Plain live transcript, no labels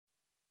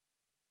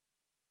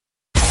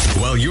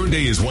while your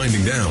day is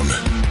winding down.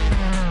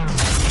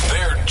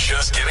 They're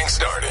just getting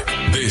started.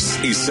 This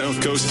is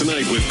South Coast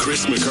Tonight with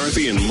Chris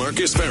McCarthy and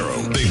Marcus Farrow.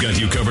 They've got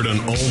you covered on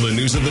all the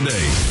news of the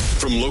day,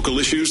 from local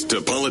issues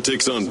to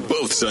politics on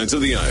both sides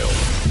of the aisle.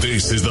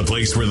 This is the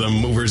place where the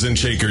movers and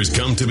shakers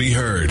come to be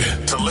heard,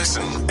 to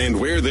listen, and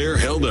where they're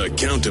held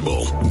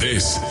accountable.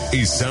 This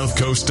is South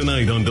Coast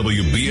Tonight on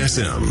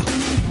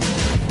WBSM.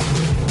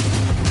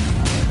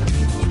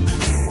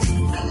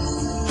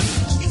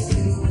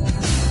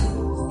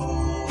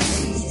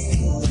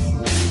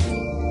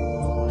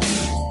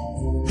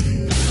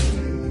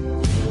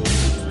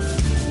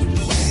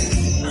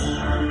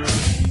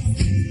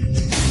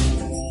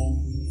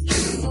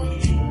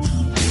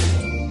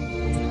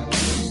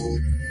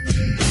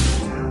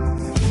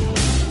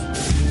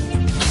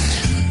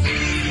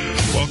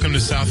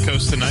 South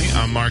Coast Tonight.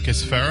 I'm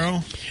Marcus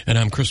Farrow. And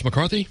I'm Chris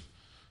McCarthy.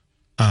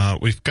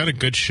 We've got a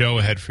good show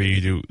ahead for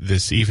you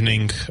this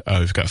evening.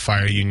 We've got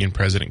Fire Union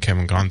President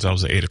Kevin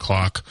Gonzalez at 8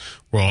 o'clock.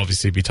 We'll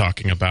obviously be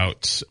talking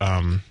about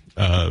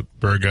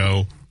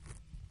Burgo's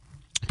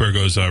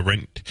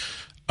rent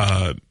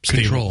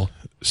control.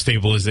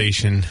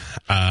 Stabilization.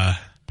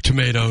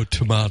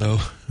 Tomato.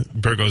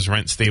 Burgo's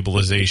rent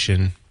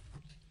stabilization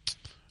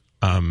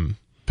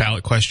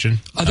ballot question.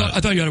 I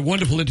thought you had a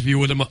wonderful interview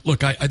with him.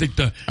 Look, I think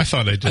I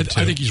thought I did too.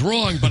 I think he's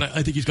wrong, but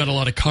I think he's got a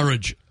lot of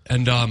courage,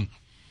 and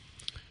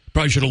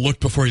probably should have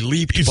looked before he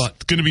leaped. He's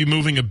but going to be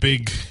moving a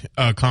big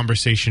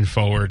conversation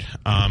forward.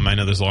 I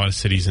know there's a lot of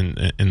cities in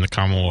the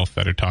Commonwealth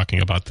that are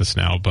talking about this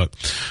now, but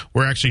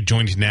we're actually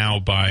joined now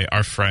by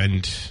our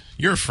friend,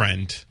 your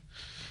friend,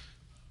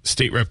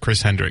 State Rep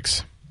Chris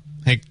Hendricks.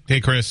 Hey,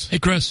 Chris. Hey,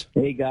 Chris.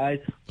 Hey, guys.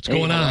 What's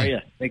going on? How are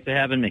you? Thanks for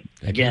having me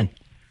again.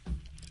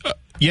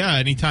 Yeah,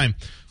 anytime.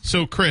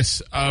 So,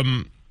 Chris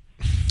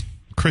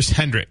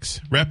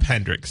Hendricks, Rep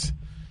Hendricks.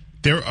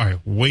 There are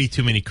way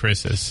too many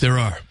Chris's. There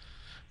are.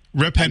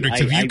 Rep Hendricks,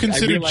 have you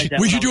considered...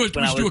 We should do a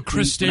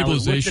Chris stabilization. When I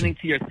was listening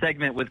to your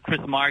segment with Chris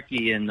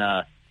Markey and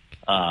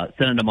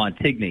Senator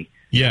Montigny,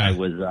 yeah.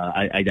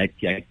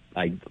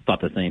 I thought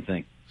the same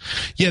thing.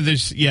 Yeah,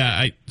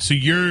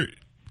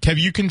 have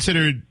you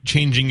considered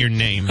changing your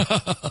name?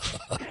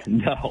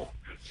 No.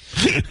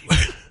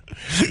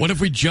 What if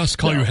we just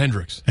call you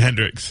Hendricks?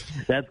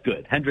 That's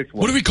good. Hendricks.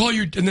 What do we call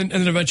you, and then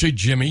eventually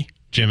Jimmy?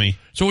 Jimmy.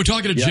 So we're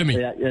talking to Jimmy.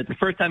 Yeah, it's the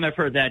first time I've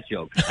heard that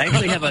joke. I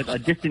actually have a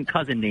distant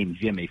cousin named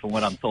Jimmy, from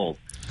what I'm told.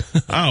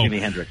 Oh, Jimmy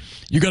Hendricks.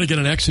 You got to get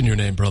an X in your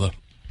name, brother.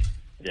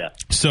 Yeah.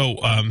 So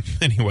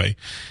anyway,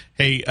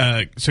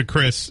 hey, so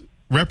Chris,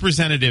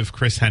 Representative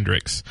Chris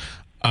Hendricks.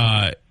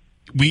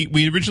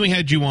 We originally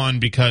had you on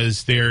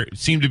because there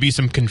seemed to be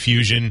some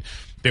confusion.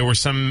 There were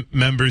some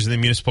members in the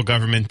municipal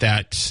government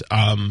that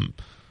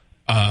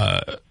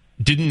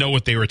didn't know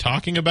what they were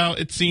talking about.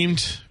 It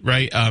seemed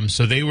right.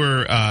 So they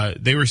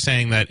were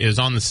saying that it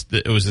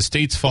was the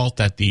state's fault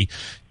that the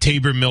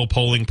Tabor Mill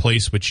polling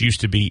place, which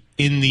used to be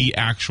in the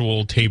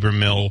actual Tabor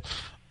Mill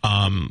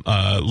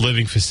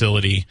living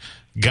facility,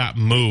 got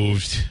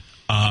moved,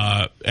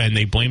 and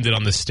they blamed it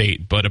on the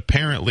state. But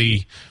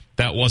apparently,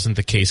 that wasn't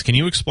the case. Can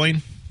you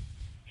explain?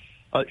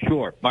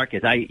 Sure,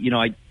 Marcus.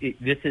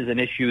 This is an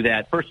issue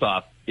that, first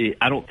off,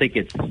 I don't think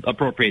it's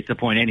appropriate to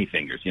point any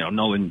fingers.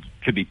 No one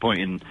should be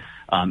pointing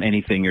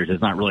any fingers.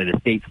 It's not really the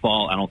state's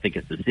fault. I don't think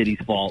it's the city's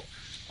fault.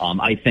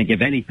 I think,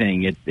 if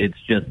anything, it's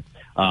just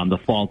the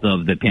fault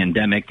of the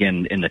pandemic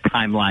and the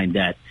timeline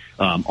that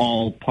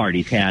all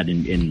parties had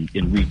in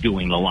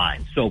redoing the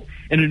line. So,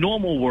 in a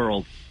normal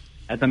world,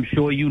 as I'm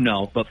sure you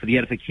know, but for the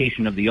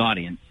edification of the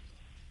audience,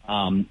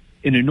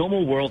 in a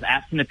normal world,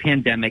 absent a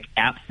pandemic,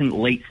 absent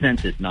late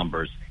census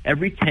numbers,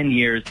 every 10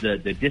 years, the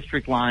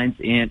district lines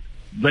and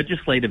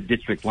legislative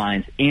district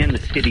lines and the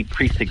city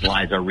precinct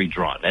lines are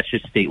redrawn. That's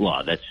just state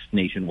law. That's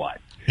nationwide.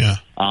 Yeah.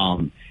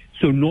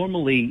 So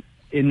normally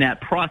in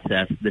that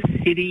process, the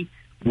city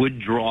would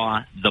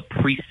draw the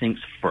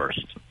precincts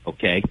first,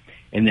 okay?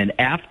 And then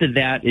after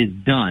that is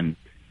done,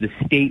 the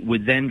state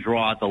would then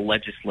draw the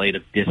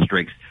legislative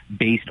districts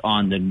based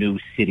on the new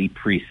city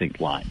precinct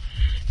lines.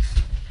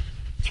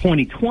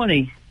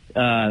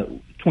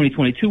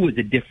 2022 was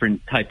a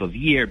different type of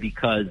year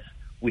because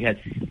we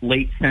had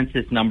late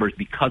census numbers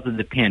because of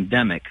the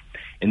pandemic,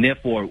 and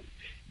therefore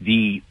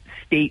the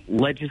state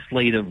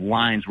legislative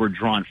lines were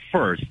drawn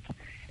first,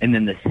 and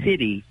then the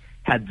city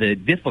had the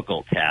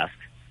difficult task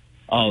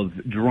of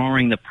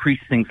drawing the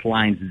precinct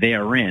lines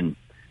therein,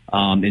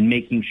 and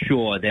making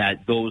sure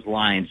that those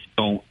lines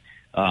don't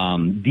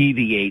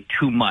deviate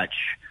too much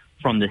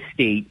from the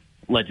state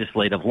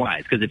legislative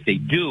lines. Because if they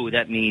do,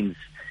 that means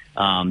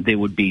they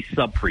would be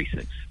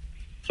sub-precincts.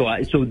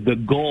 So the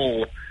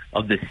goal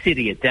of the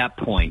city at that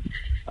point,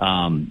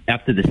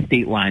 after the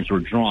state lines were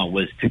drawn,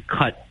 was to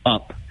cut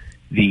up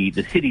the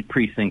city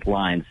precinct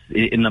lines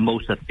in the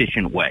most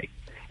efficient way.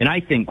 And I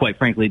think, quite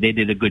frankly, they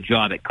did a good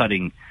job at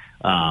cutting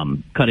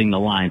the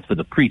lines for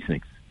the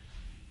precincts.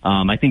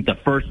 I think the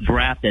first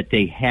draft that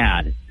they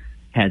had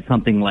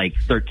something like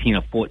 13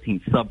 or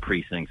 14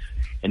 sub-precincts,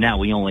 and now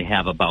we only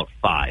have about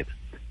 5.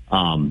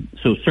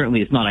 So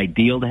certainly it's not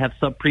ideal to have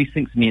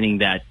sub-precincts, meaning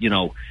that,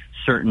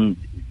 certain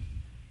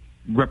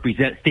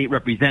state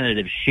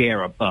representatives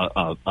share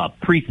a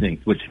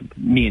precinct, which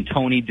me and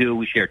Tony do.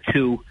 We share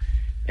 2,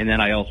 and then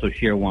I also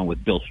share one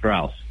with Bill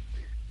Strauss.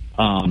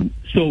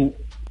 So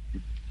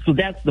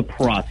that's the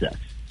process.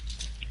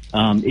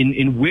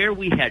 In where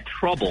we had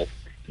trouble,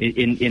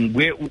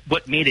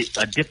 what made it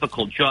a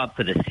difficult job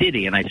for the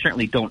city, and I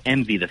certainly don't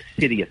envy the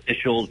city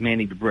officials,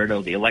 Manny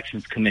DeBrito, the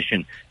Elections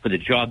Commission, for the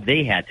job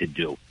they had to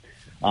do.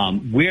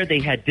 Where they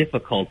had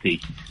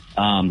difficulty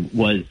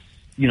was,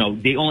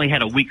 they only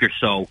had a week or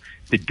so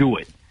to do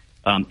it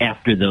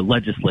after the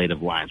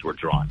legislative lines were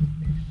drawn.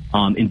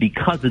 And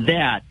because of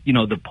that,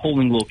 the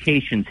polling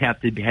locations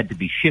had to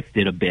be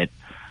shifted a bit,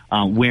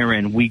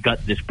 wherein we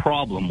got this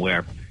problem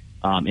where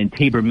in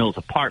Tabor Mills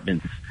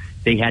Apartments,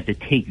 they had to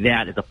take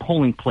that as a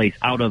polling place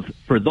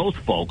for those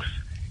folks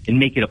and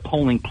make it a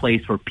polling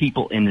place for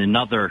people in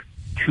another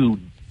 2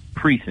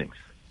 precincts,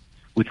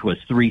 which was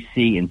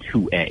 3C and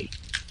 2A.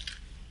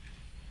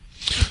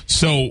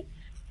 So,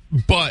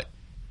 but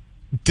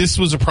this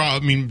was a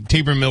problem. I mean,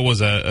 Tabor Mill was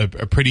a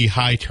pretty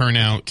high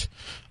turnout,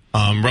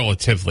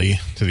 relatively,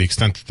 to the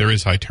extent that there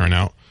is high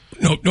turnout.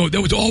 No,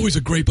 that was always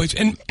a great place.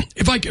 And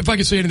if I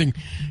could say anything,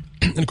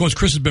 and of course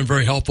Chris has been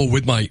very helpful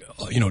with my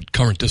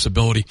current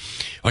disability,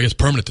 I guess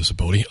permanent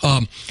disability.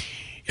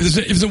 If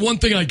there's one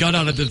thing I got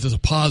out of this as a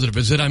positive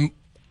is that I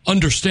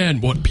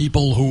understand what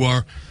people who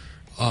are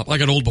I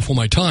got old before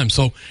my time,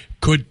 so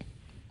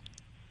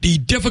the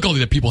difficulty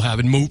that people have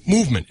in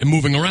movement and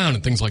moving around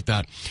and things like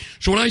that.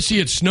 So when I see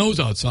it snows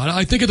outside,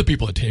 I think of the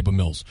people at Tabor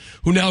Mills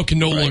who now can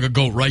no longer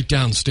go right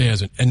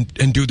downstairs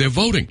and do their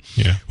voting.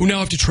 Yeah. Who now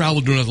have to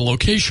travel to another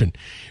location.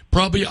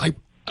 Probably, I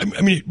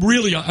mean,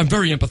 really, I'm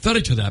very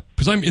empathetic to that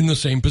because I'm in the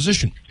same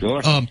position.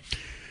 Sure.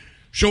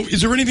 So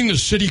is there anything the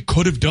city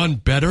could have done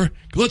better?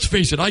 Let's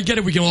face it, I get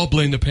it, we can all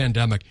blame the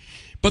pandemic.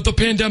 But the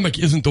pandemic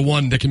isn't the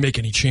one that can make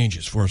any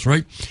changes for us,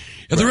 right?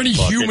 Are there any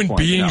human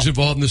beings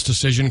involved in this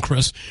decision,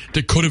 Chris,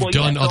 that could have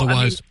done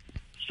otherwise?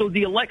 So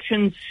the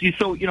elections,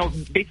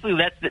 basically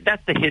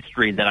that's the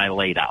history that I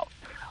laid out.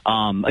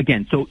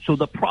 Again, so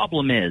the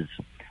problem is,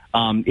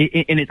 and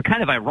it's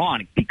kind of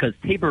ironic because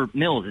Tabor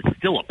Mills is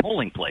still a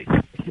polling place.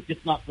 It's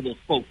just not for those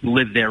folks who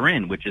live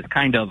therein, which is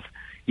kind of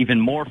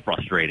even more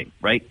frustrating,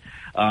 right?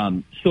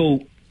 So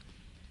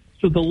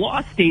the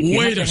law states you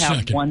have to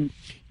have one.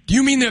 Do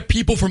you mean that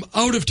people from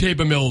out of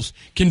Tabor Mills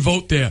can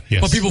vote there,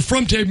 yes, but people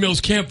from Tabor Mills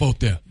can't vote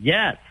there?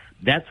 Yes,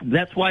 that's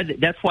why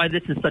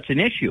this is such an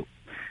issue.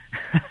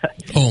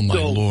 Oh my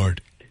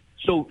Lord!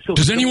 So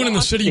does anyone in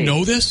the city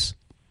know this?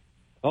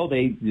 Oh,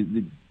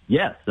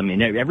 yes. I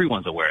mean,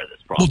 everyone's aware of this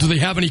problem. Well, do they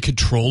have any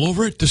control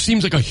over it? This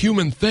seems like a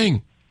human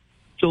thing.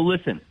 So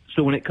listen.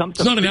 So when it comes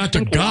to it's not an act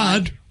of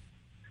God.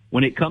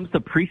 When it comes to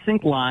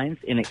precinct lines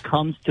and it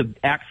comes to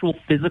actual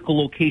physical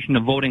location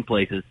of voting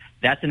places,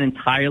 that's an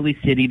entirely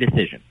city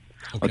decision.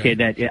 Okay,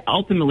 that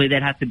ultimately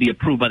that has to be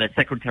approved by the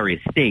Secretary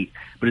of State.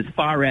 But as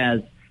far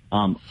as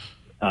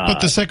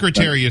but the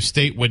Secretary of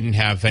State wouldn't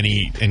have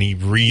any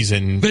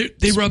reason.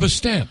 They rubber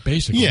stamp,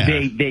 basically. Yeah.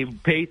 They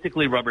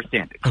basically rubber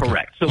stamp it.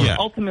 Correct. So it's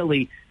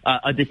ultimately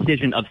a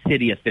decision of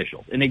city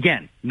officials. And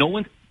again, no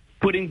one's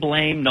putting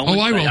blame. No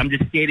one's I'm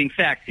just stating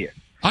facts here.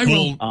 I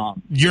will.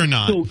 You're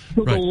not. So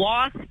the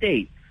law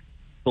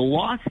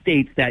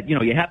states that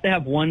you have to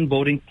have one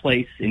voting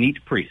place in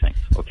each precinct.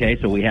 Okay,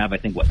 so we have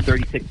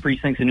 36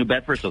 precincts in New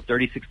Bedford, so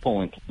 36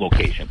 polling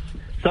locations.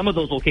 Some of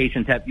those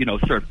locations have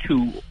serve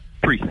 2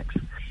 precincts.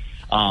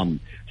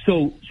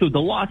 So the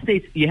law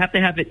states you have to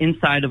have it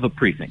inside of a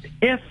precinct.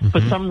 If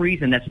for some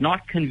reason that's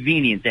not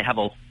convenient to have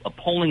a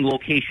polling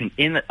location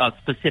in a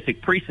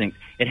specific precinct,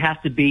 it has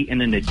to be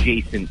in an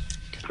adjacent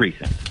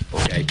precinct.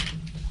 Okay.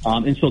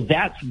 And so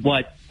that's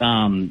what's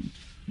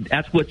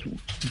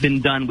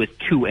been done with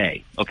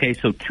 2A. Okay,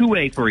 so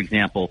 2A, for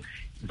example,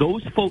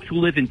 those folks who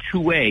live in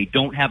 2A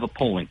don't have a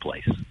polling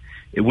place.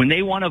 When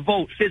they want to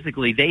vote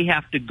physically, they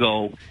have to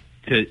go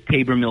to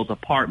Tabor Mills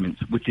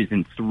Apartments, which is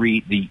in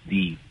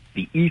the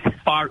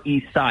far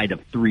east side of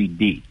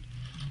 3D.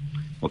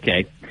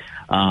 Okay,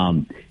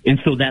 and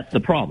so that's the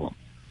problem,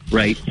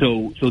 right?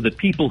 So the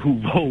people who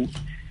vote,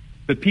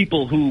 the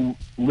people who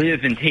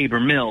live in Tabor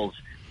Mills,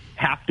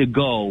 have to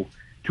go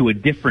to a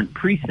different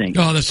precinct.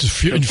 Oh, this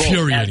is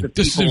infuriating.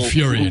 This is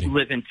infuriating. Who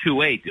live in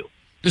 2A do.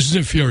 This is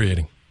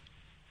infuriating.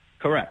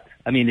 Correct.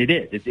 I mean, it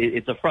is.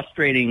 It's a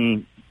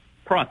frustrating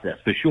process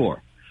for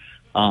sure.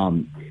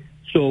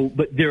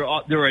 But there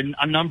are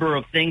a number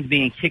of things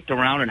being kicked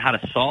around on how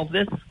to solve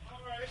this.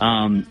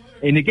 And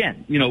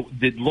again,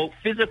 the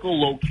physical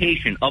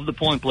location of the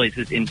polling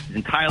places is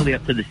entirely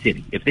up to the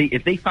city.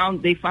 If they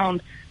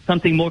found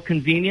something more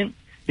convenient,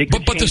 they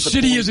could but the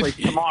city isn't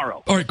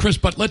tomorrow. All right, Chris.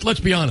 But let's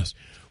be honest.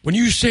 When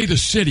you say the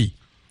city,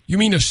 you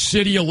mean the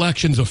city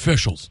elections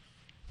officials.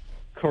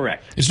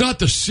 Correct. It's not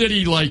the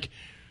city like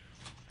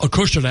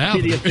Acushnet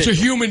Avenue. It's a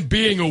human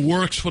being who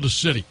works for the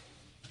city.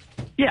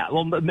 Yeah,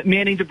 well,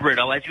 Manny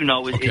DeBrito, as you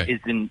know, is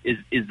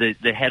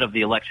the head of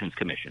the Elections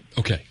Commission.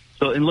 Okay.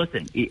 So, and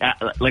listen,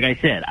 like I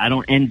said, I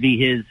don't envy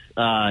his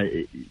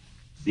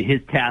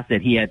task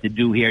that he had to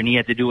do here, and he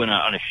had to do it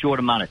on a short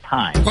amount of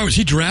time. Oh, was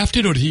he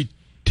drafted, or did he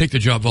take the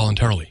job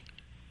voluntarily?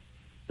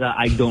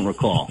 I don't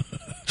recall.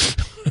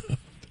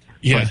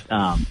 Yeah.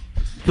 But,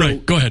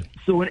 Right, go ahead.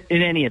 So in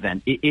any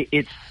event,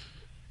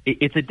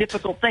 it's a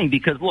difficult thing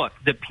because, look,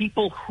 the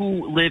people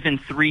who live in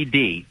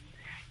 3D,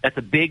 that's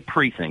a big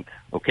precinct,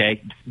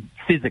 okay,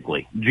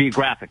 physically,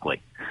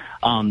 geographically.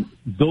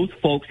 Those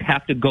folks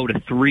have to go to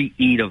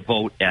 3E to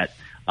vote at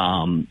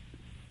the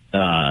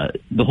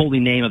Holy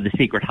Name of the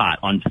Sacred Heart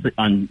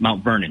on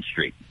Mount Vernon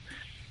Street.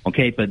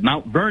 Okay, but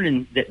Mount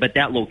Vernon, but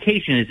that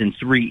location is in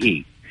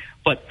 3E.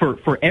 But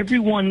for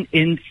everyone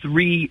in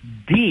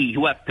 3D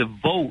who have to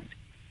vote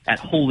at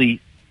Holy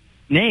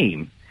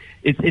Name,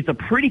 it's a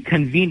pretty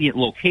convenient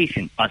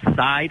location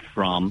aside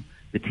from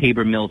the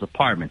Tabor Mills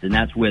Apartments, and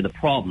that's where the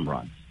problem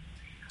runs.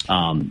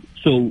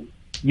 So,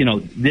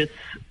 this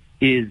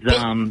is.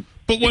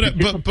 But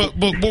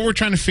what we're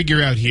trying to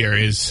figure out here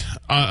is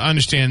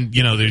understand.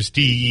 There's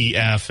D, E,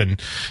 F, and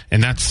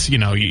that's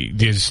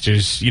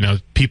there's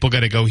people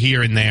got to go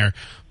here and there.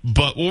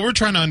 But what we're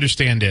trying to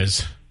understand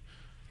is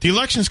the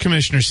elections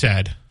commissioner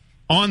said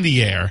on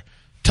the air,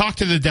 talk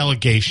to the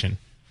delegation.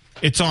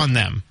 It's on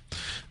them.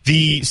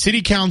 The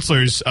city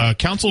councilors,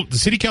 the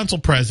city council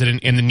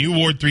president and the new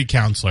Ward 3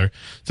 councilor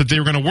said they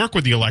were going to work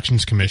with the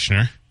elections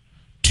commissioner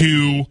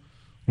to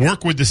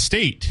work with the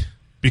state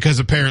because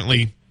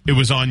apparently it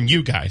was on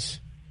you guys.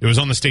 It was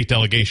on the state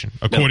delegation,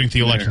 according to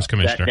the elections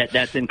commissioner.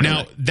 That's incorrect.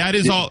 Now, that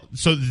is all.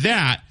 So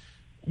that,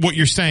 what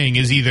you're saying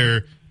is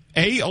either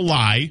A, a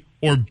lie,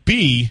 or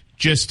B,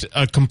 just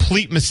a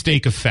complete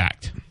mistake of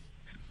fact.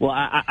 Well,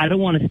 I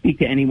don't want to speak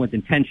to anyone's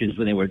intentions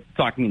when they were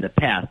talking in the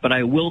past, but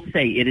I will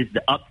say it is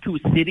up to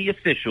city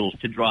officials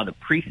to draw the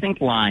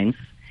precinct lines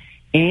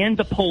and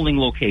the polling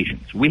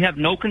locations. We have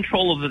no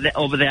control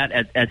over that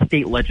as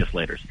state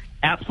legislators.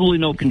 Absolutely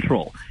no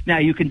control. Now,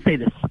 you can say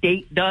the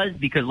state does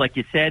because, like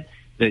you said,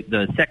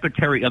 the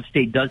Secretary of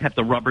State does have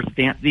to rubber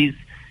stamp these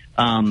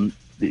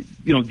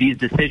these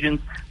decisions,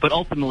 but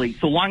ultimately,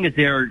 so long as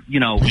they're,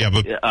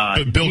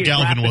 but Bill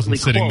Galvin wasn't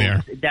sitting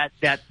there.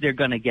 That they're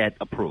going to get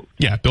approved.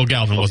 Yeah, Bill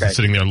Galvin wasn't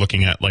sitting there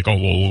looking at like, what are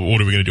we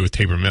going to do with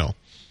Tabor Mill?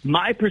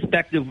 My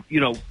perspective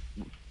is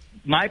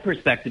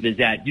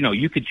that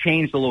you could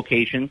change the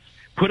locations,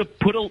 put a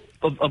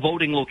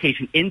voting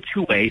location in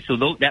 2A, so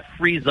that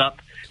frees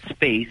up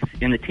space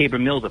in the Tabor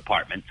Mills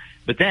apartment.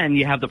 But then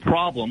you have the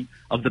problem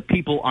of the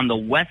people on the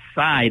west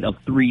side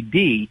of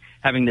 3D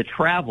having to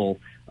travel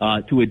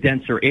to a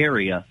denser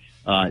area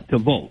to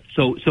vote.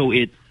 So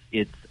it's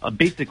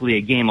basically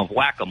a game of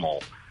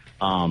whack-a-mole.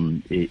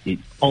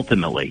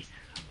 Ultimately,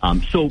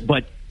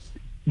 but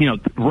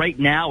right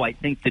now I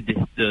think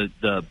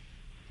the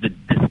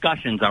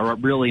discussions are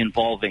really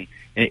involving.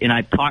 And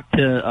I've talked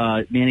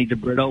to Manny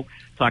DeBrito,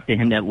 talked to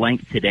him at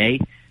length today,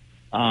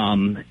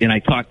 and I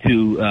talked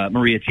to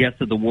Maria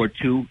Jessa, the Ward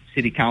 2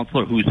 city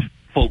councilor, who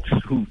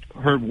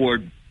her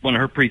ward. One of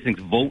her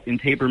precincts vote in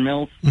Tabor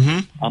Mills.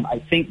 Mm-hmm. I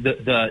think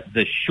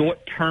the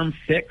short-term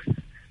fix,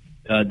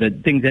 the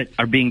things that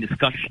are being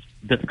discussed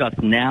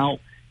now,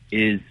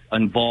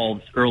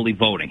 involves early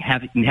voting.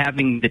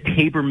 Having the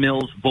Tabor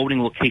Mills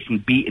voting location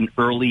be an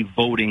early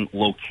voting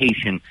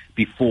location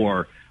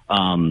before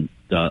the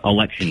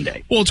election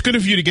day. Well, it's good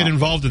of you to get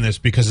involved in this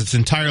because it's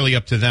entirely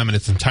up to them and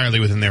it's entirely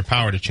within their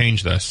power to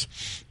change this.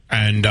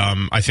 And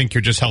I think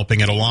you're just helping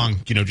it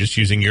along, just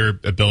using your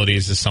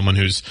abilities as someone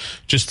who's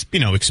just,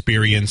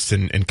 experienced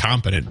and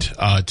competent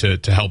to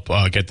help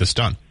get this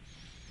done.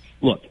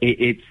 Look,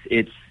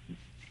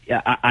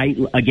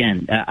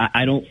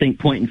 I don't think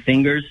pointing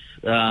fingers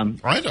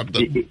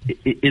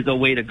is a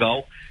way to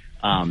go.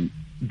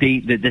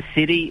 The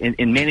city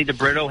and Manny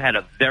DeBrito had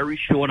a very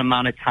short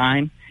amount of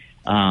time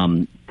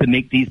to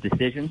make these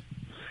decisions.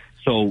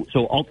 So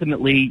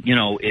ultimately,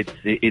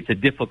 it's a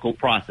difficult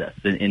process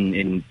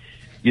and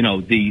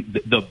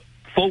the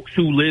folks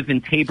who live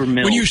in Tabor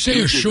Mills. When you say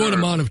a short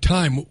amount of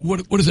time,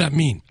 what does that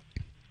mean?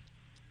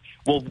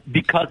 Well,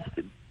 because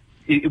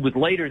it was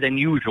later than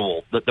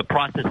usual, the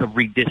process of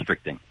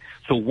redistricting.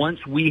 So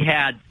once we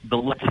had the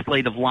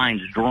legislative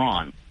lines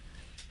drawn,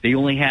 they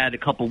only had a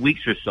couple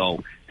weeks or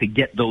so to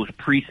get those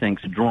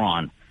precincts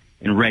drawn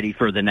and ready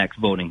for the next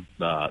voting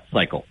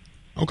cycle.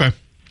 Okay.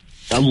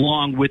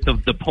 Along with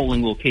the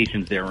polling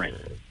locations they're in.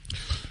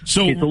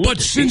 So,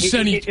 but since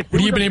then, would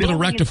you have been able to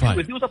rectify it?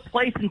 If there was a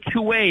place in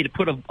 2A to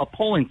put a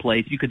polling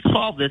place, you could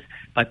solve this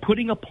by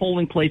putting a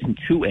polling place in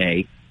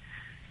 2A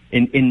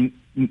and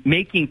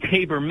making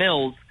Tabor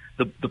Mills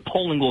the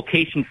polling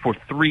location for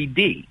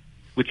 3D,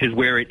 which is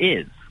where it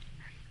is.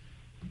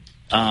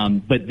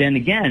 But then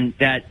again,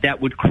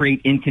 that would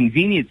create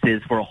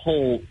inconveniences for a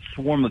whole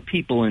swarm of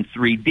people in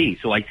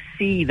 3D. So I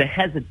see the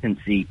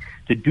hesitancy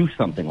to do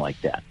something like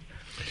that.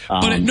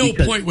 But at no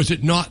point was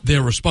it not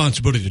their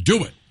responsibility to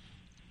do it.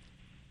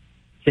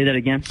 Say that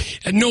again?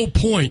 At no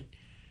point.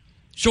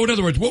 So in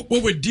other words, what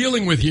we're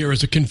dealing with here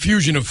is a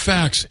confusion of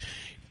facts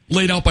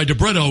laid out by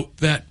DeBrito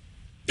that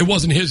it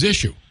wasn't his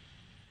issue.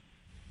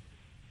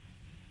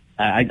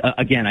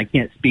 I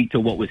can't speak to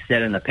what was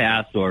said in the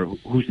past or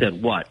who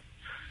said what.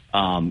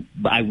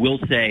 But I will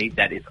say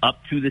that it's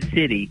up to the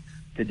city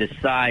to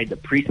decide the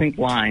precinct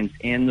lines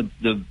and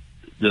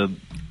the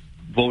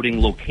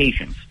voting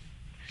locations.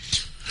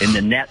 And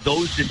then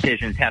those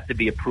decisions have to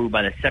be approved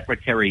by the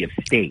Secretary of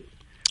State.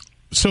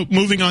 So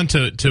moving on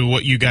to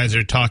what you guys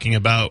are talking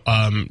about,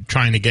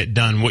 trying to get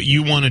done, what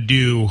you want to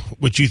do,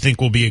 what you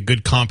think will be a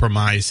good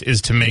compromise,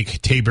 is to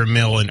make Tabor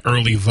Mill an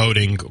early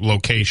voting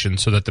location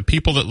so that the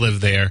people that live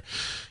there,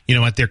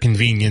 at their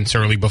convenience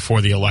early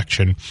before the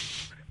election,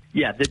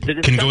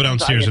 can go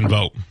downstairs and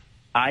vote.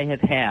 I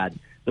have had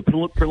the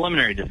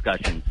preliminary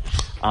discussions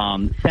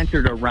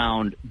centered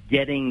around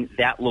getting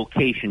that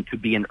location to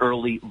be an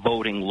early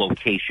voting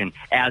location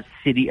as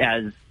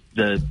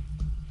the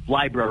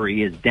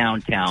library is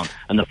downtown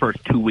in the first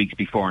 2 weeks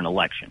before an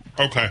election.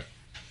 Okay.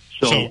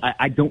 So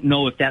I don't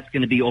know if that's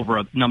going to be over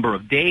a number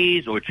of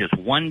days or just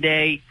one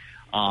day,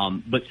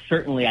 but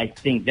certainly I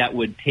think that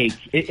would take.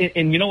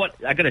 And you know what?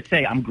 I got to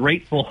say, I'm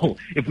grateful.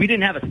 If we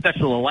didn't have a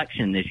special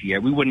election this year,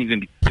 we wouldn't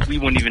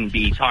even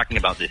be talking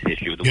about this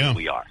issue the way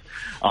we are.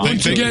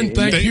 Once again,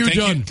 thank Hugh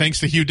Dunn. Thanks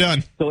to Hugh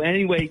Dunn. So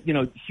anyway,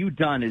 Hugh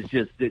Dunn is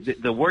just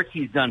the work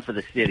he's done for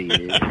the city.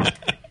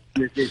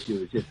 This issue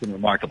has just been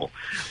remarkable.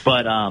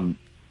 But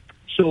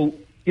so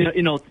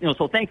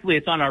thankfully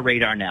it's on our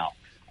radar now,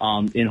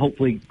 and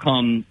hopefully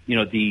come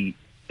in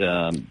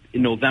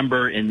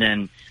November and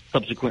then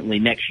subsequently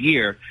next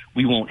year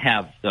we won't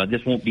have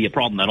this won't be a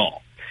problem at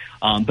all.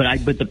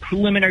 But the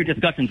preliminary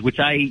discussions, which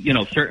I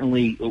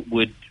certainly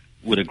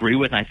would agree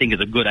with, and I think is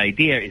a good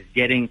idea, is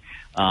getting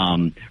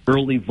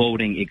early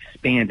voting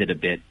expanded a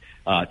bit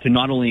to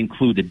not only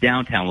include the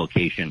downtown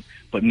location,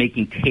 but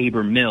making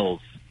Tabor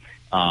Mills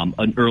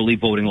an early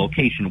voting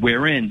location,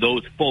 wherein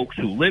those folks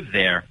who live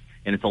there,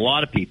 and it's a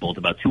lot of people, it's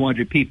about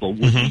 200 people,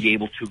 would be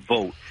able to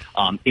vote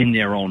in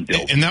their own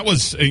building. And that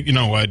was,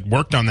 I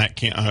worked on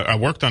that. I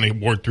worked on a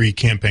Ward 3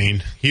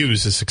 campaign. He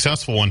was a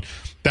successful one.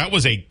 That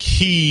was a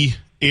key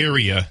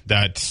area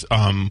that's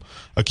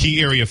a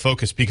key area of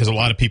focus because a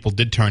lot of people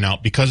did turn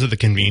out because of the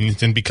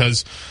convenience and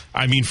because,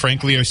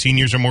 frankly, our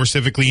seniors are more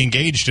civically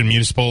engaged in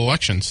municipal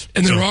elections.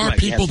 And there are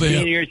people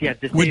there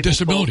with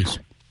disabilities.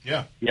 Folks.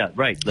 Yeah,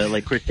 right.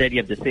 Like Chris said, you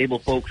have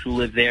disabled folks who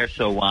live there,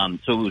 so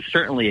it was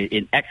certainly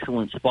an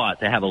excellent spot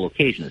to have a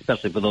location,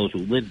 especially for those who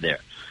live there.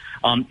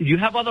 You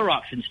have other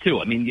options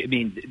too.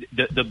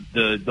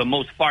 The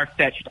most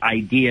far-fetched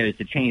idea is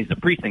to change the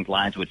precinct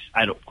lines, which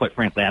quite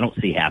frankly, I don't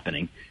see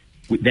happening.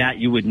 With that,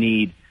 you would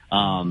need,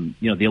 the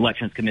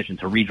Elections Commission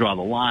to redraw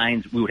the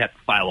lines. We would have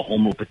to file a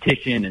home rule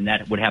petition, and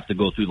that would have to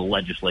go through the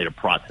legislative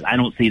process. I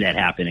don't see that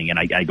happening, and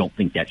I don't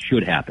think that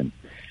should happen.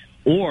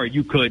 Or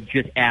you could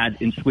just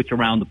add and switch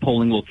around the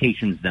polling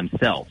locations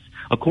themselves.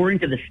 According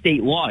to the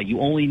state law,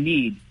 you only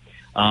need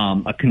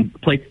a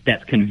place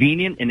that's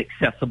convenient and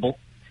accessible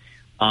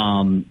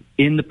in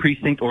the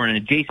precinct or an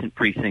adjacent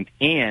precinct,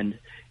 and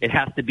it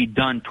has to be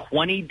done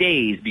 20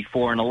 days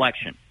before an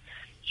election.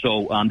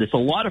 So there's a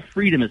lot of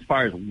freedom as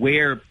far as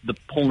where the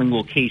polling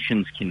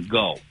locations can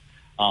go.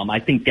 I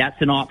think that's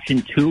an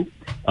option, too,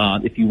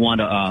 if you want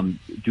to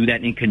do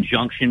that in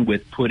conjunction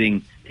with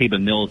putting Tabor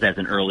Mills as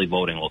an early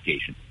voting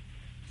location.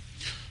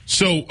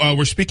 So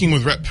we're speaking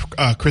with Rep.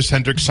 Chris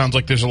Hendricks. Sounds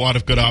like there's a lot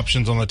of good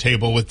options on the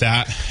table with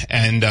that,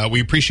 and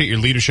we appreciate your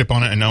leadership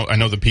on it. I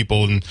know the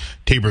people in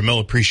Tabor Mill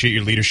appreciate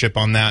your leadership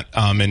on that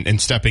and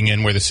stepping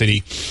in where the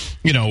city,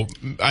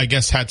 I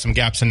guess had some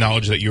gaps in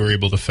knowledge that you were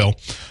able to fill.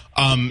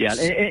 And as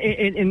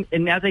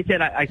I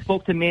said, I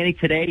spoke to Manny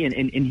today,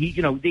 and he,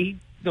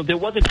 there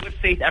was a good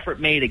faith effort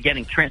made at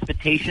getting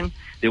transportation.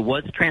 There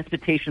was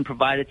transportation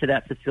provided to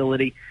that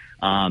facility.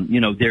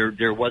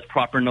 There was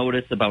proper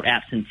notice about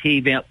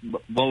absentee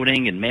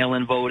voting and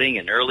mail-in voting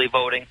and early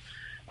voting.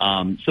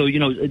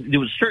 There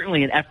was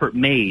certainly an effort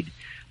made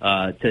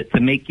to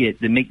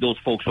make those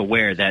folks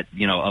aware that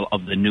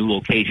of the new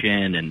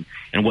location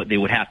and what they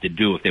would have to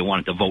do if they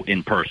wanted to vote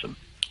in person.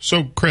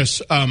 So,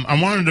 Chris, I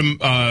wanted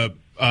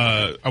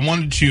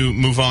to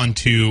move on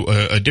to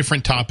a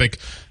different topic.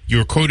 You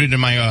were quoted in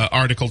my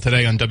article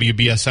today on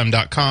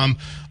WBSM.com.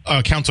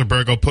 Councilor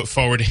Burgo put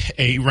forward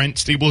a rent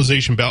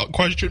stabilization ballot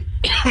question,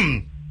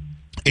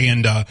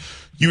 and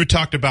you had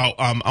talked about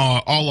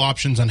all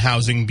options on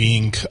housing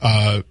being,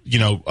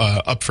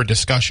 up for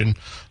discussion,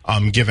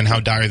 given how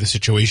dire the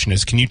situation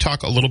is. Can you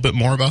talk a little bit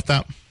more about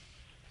that?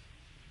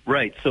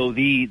 Right. So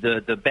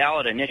the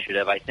ballot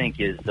initiative, I think,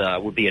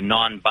 would be a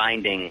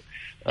non-binding,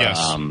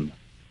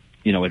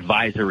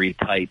 advisory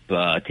type,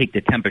 take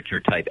the temperature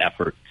type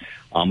effort.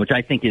 Which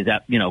I think I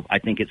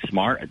think it's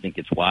smart. I think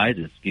it's wise.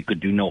 It could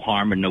do no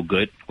harm and no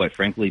good, quite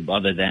frankly,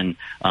 other than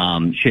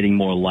shedding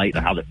more light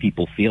on how the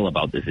people feel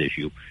about this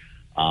issue.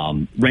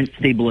 Rent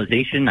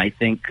stabilization, I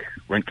think,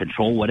 rent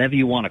control, whatever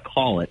you want to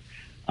call it,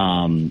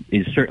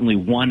 is certainly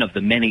one of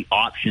the many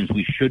options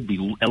we should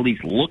be at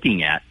least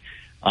looking at,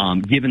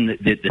 given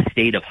the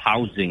state of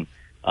housing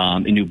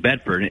in New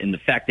Bedford and the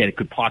fact that it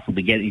could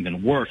possibly get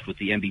even worse with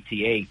the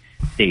MBTA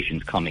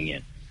stations coming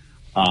in.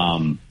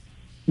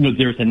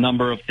 There's a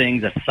number of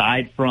things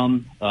aside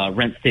from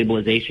rent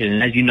stabilization,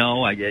 and as you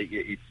know,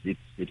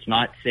 it's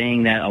not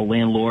saying that a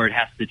landlord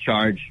has to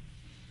charge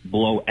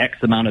below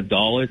X amount of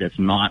dollars. That's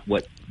not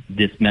what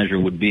this measure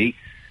would be.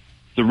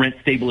 The rent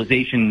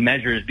stabilization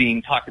measures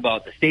being talked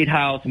about at the State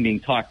House and being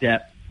talked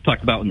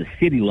about in the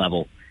city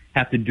level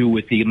have to do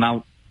with the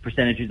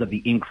percentages of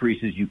the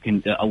increases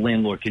a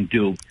landlord can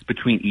do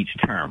between each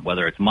term,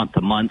 whether it's month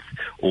to month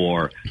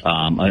or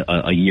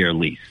a year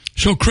lease.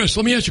 So, Chris,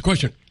 let me ask you a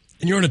question.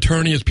 And you're an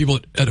attorney, as people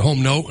at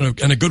home know,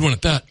 and a good one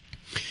at that.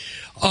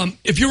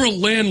 If you're a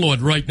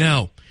landlord right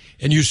now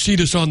and you see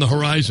this on the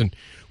horizon,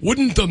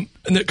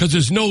 because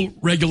there's no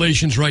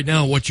regulations right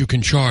now on what you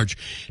can charge,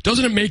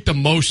 doesn't it make the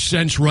most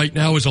sense right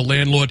now as a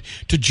landlord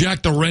to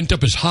jack the rent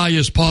up as high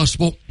as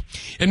possible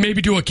and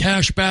maybe do a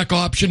cash back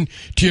option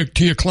to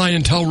your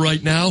clientele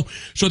right now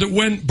so that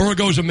when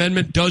Burgo's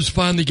amendment does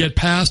finally get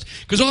passed,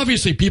 because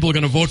obviously people are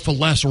going to vote for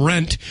less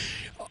rent,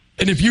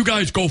 and if you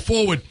guys go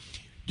forward,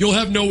 you'll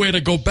have nowhere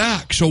to go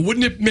back. So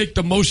wouldn't it make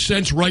the most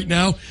sense right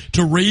now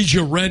to raise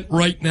your rent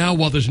right now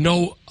while there's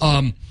no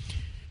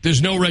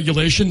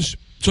regulations?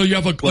 So you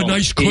have a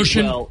nice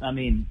cushion.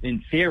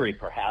 In theory,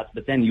 perhaps,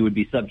 but then you would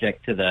be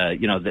subject to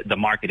the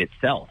market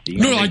itself.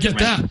 No, I get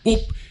that. Well,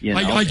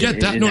 I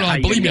get that. No,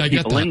 believe me, I get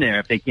that. People in there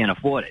if they can't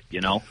afford it,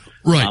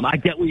 Right. I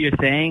get what you're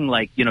saying.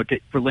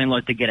 For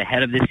landlords to get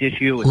ahead of this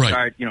issue and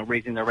start,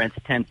 raising their rents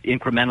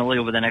incrementally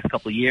over the next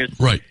couple of years.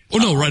 Right. Oh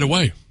no, right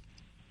away.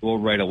 Well,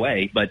 right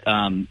away, but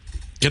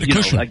get a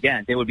cushion.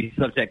 Again, they would be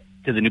subject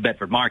to the New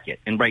Bedford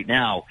market, and right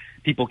now,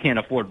 people can't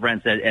afford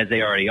rents as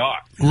they already are,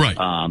 right?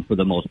 For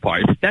the most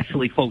part,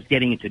 especially folks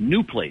getting into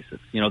new places.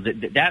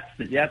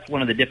 That's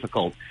one of the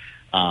difficult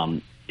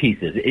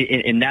pieces,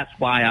 and that's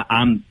why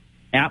I'm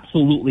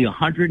absolutely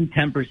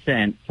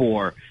 110%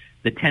 for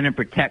the tenant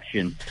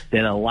protection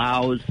that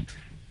allows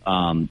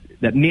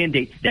that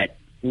mandates that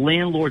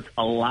landlords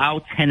allow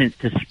tenants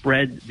to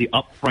spread the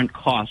upfront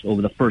costs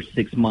over the first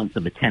 6 months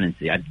of a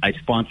tenancy. I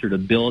sponsored a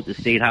bill at the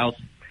State House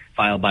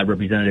filed by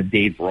Representative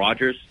Dave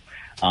Rogers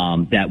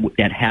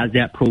that has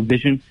that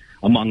provision,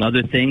 among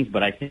other things.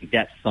 But I think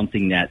that's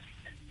something that's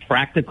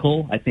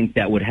practical. I think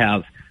that would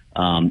have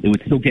it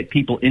would still get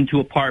people into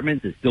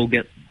apartments. It still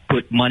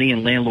put money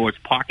in landlords'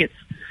 pockets.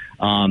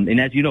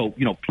 And as you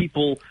know,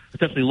 people,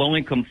 especially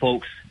low-income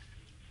folks,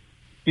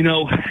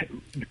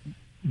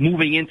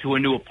 moving into a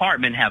new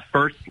apartment have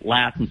first,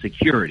 last, and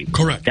security.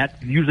 Correct.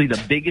 That's usually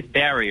the biggest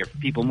barrier for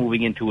people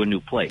moving into a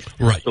new place.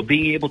 Right. So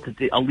being able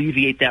to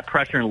alleviate that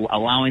pressure and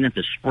allowing them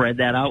to spread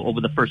that out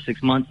over the first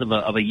 6 months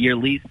of a year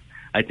lease,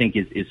 I think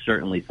is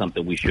certainly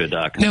something we should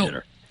consider.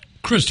 Now,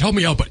 Chris, help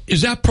me out, but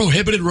is that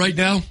prohibited right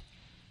now?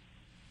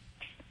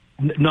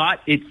 It's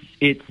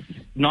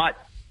not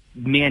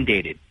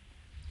mandated.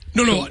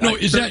 No.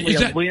 Is that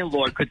a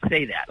landlord could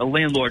say that? A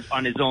landlord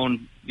on his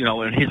own,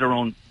 in his or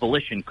own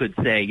volition could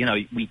say,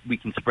 we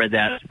can spread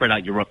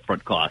out your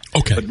upfront costs.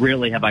 Okay. But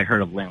rarely have I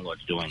heard of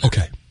landlords doing that.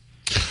 Okay.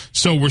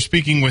 So we're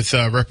speaking with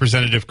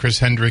Representative Chris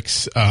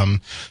Hendricks.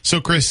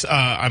 So Chris,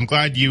 I'm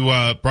glad you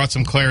brought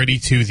some clarity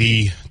to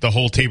the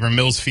whole Tabor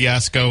Mills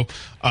fiasco,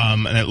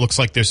 and it looks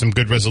like there's some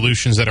good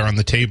resolutions that are on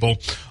the table.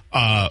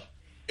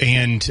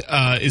 And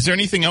is there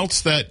anything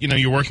else that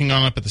you're working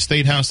on up at the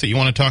State House that you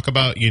want to talk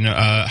about? Do you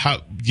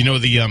know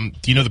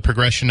the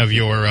progression of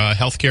your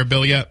health care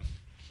bill yet?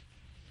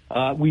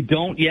 We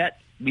don't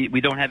yet.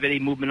 We don't have any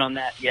movement on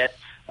that yet.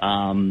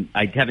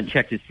 I haven't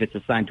checked if it's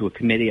assigned to a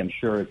committee. I'm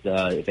sure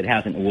if it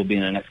hasn't, it will be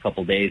in the next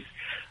couple of days.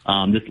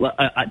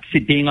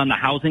 Being on the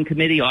housing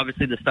committee,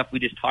 obviously the stuff we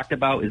just talked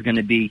about is going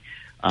to be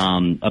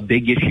a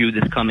big issue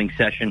this coming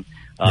session,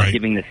 right.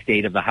 Given the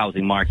state of the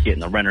housing market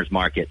and the renters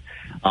market.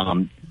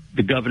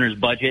 The governor's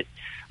budget,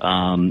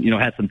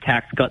 has some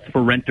tax cuts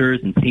for renters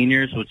and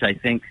seniors, which I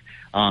think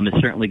is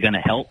certainly going to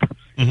help.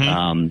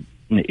 Mm-hmm.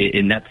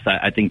 And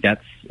I think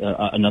that's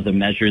another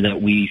measure that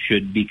we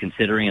should be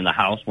considering in the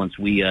House once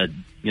we,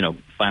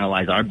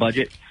 finalize our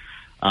budget.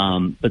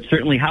 But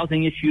certainly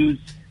housing issues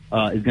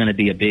is going to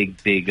be a big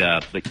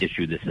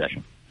issue this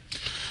session.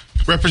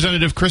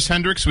 Representative Chris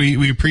Hendricks,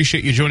 we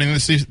appreciate you joining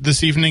us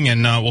this evening,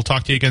 and we'll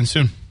talk to you again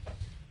soon.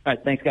 All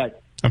right, thanks, guys.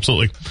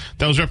 Absolutely.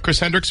 That was Rep. Chris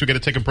Hendricks. We've got to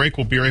take a break.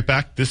 We'll be right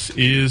back. This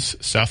is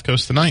South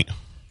Coast Tonight.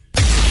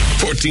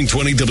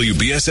 1420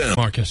 WBSM.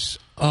 Marcus,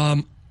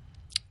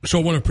 so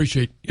I want to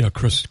appreciate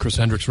Chris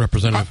Hendricks,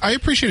 representative. I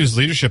appreciate his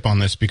leadership on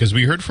this because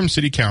we heard from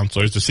city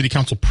councilors, the city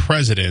council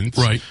president,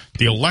 right,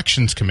 the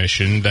elections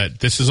commission,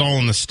 that this is all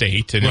in the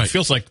state, and right. It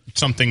feels like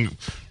something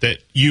that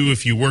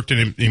if you worked in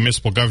a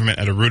municipal government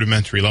at a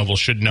rudimentary level,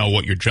 should know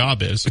what your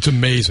job is. It's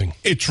amazing.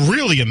 It's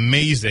really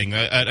amazing.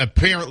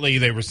 Apparently,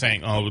 they were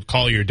saying,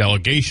 call your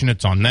delegation.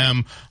 It's on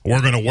them.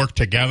 We're going to work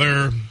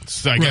together.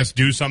 I guess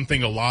do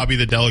something to lobby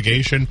the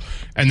delegation.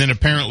 And then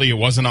apparently it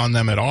wasn't on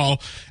them at all.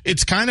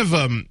 It's kind of,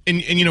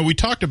 we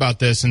talked about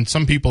this, and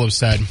some people have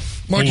said,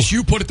 Marcus,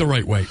 you put it the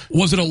right way.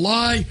 Was it a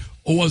lie?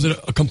 Or was it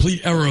a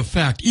complete error of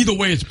fact? Either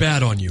way, it's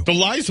bad on you. The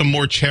lie's a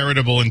more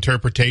charitable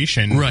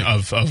interpretation right.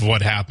 of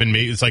what happened.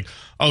 Maybe it's like,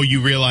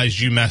 you realized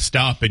you messed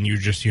up and you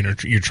just,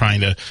 you're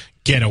trying to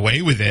get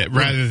away with it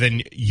rather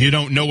than you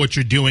don't know what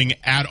you're doing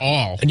at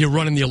all. And you're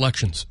running the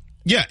elections.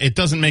 Yeah, it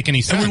doesn't make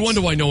any sense. And we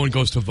wonder why no one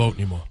goes to vote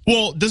anymore.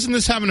 Well, doesn't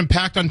this have an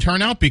impact on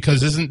turnout?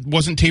 Because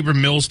wasn't Tabor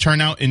Mills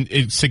turnout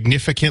in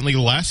significantly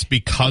less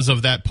because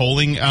of that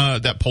polling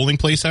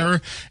place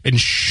error? And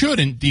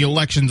shouldn't the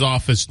elections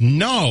office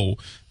know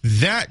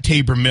that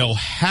Tabor Mill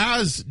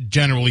has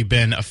generally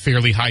been a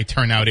fairly high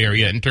turnout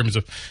area in terms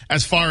of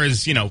as far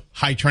as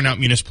high turnout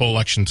municipal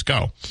elections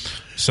go?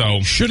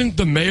 So shouldn't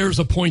the mayor's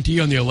appointees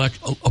on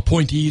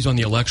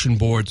the election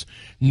boards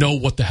know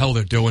what the hell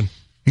they're doing?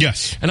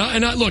 Yes. And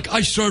I look,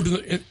 I served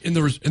in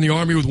the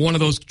Army with one of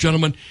those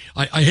gentlemen.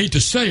 I hate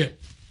to say it,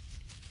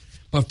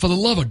 but for the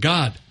love of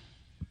God,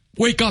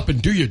 wake up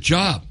and do your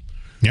job.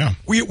 Yeah.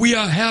 We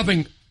are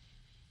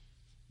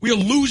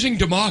losing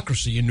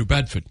democracy in New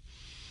Bedford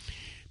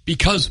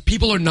because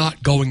people are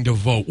not going to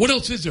vote. What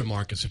else is there,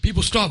 Marcus? If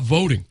people stop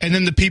voting. And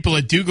then the people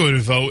that do go to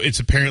vote, it's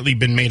apparently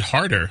been made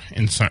harder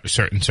in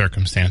certain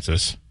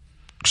circumstances.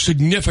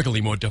 Significantly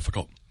more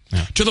difficult.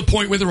 Yeah. To the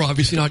point where they're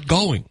obviously not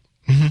going.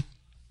 Mm-hmm.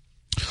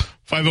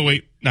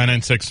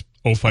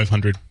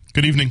 508-996-0500.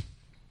 Good evening.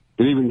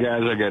 Good evening,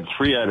 guys. I got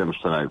 3 items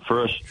tonight.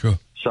 First, sure.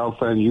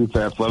 South End Youth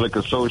Athletic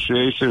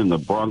Association and the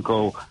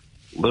Bronco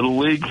Little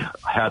League.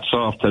 Hats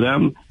off to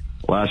them.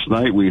 Last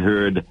night we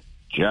heard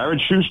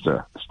Jared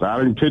Schuster,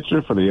 starting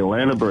pitcher for the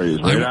Atlanta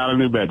Braves, out of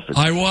New Bedford.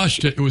 I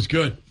watched it. It was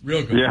good.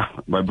 Real good. Yeah.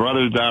 My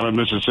brother's down in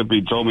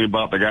Mississippi told me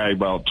about the guy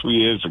about 2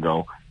 years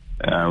ago.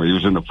 He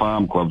was in the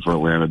farm club for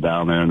Atlanta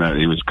down there, and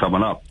he was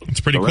coming up. It's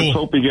pretty cool. Let's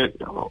hope he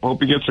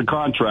gets a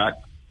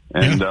contract.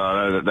 And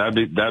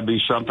that'd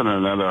be something.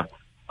 Another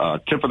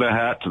tip of the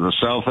hat to the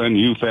South End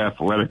Youth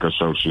Athletic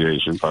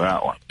Association for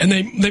that one. And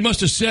they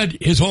must have said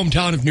his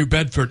hometown of New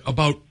Bedford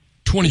about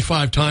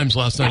 25 times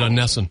last night on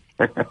Nesson.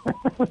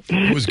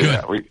 It was good.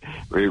 Yeah,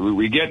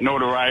 we get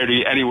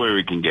notoriety anywhere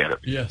we can get it.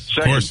 Yes.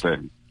 Second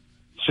thing,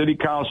 City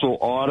Council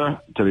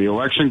order to the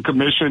Election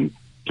Commission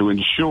to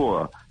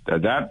ensure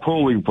that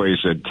polling place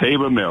at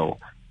Tabor Mill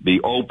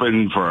be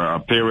open for a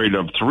period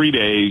of 3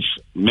 days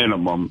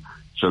minimum,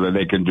 so that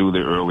they can do the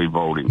early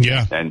voting.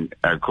 Yeah. And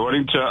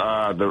according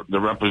to the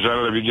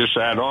representative you just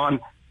had on,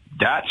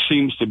 that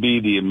seems to be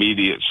the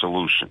immediate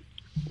solution.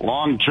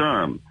 Long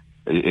term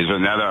is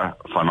another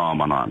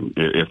phenomenon.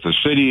 If the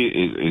city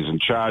is in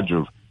charge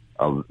of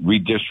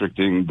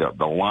redistricting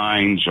the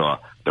lines or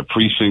the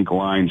precinct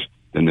lines,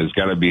 then there's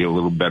got to be a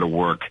little better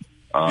work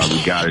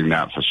regarding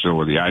that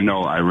facility. I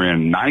know I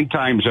ran 9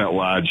 times at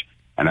large,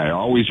 and I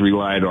always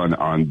relied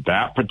on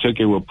that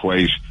particular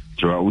place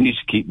to at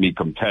least keep me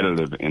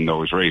competitive in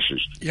those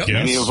races. Yep.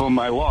 Many of them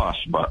I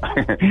lost, but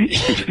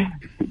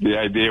the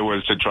idea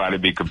was to try to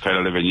be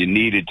competitive, and you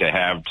needed to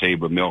have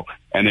Tabor Mill,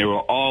 and there were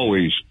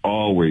always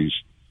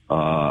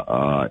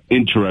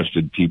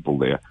interested people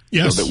there.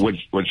 Yes. So that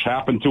what's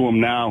happened to them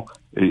now,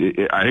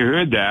 I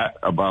heard that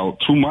about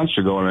 2 months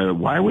ago, and I said,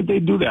 why would they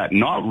do that?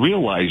 Not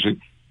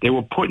realizing they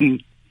were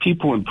putting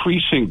people in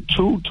precinct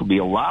 2 to be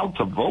allowed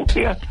to vote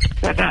there.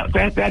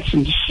 That's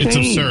insane. It's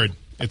absurd.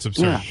 It's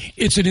absurd. Yeah.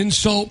 It's an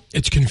insult.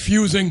 It's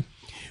confusing.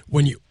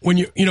 When you're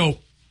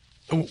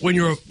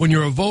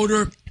a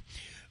voter,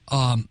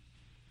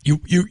 you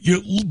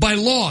by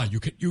law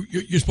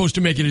you're supposed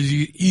to make it as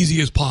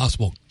easy as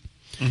possible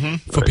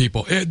for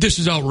people. This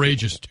is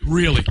outrageous,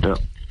 really. Yeah.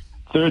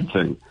 Third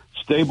thing,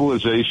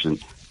 stabilization.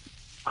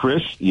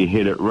 Chris, you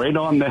hit it right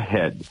on the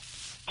head.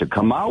 To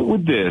come out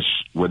with this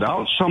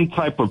without some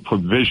type of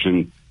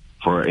provision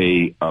for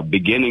a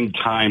beginning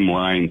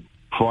timeline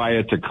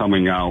prior to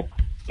coming out,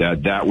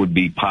 that would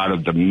be part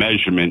of the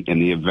measurement in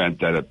the event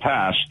that it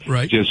passed,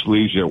 right, just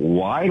leaves it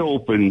wide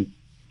open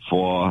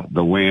for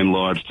the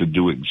landlords to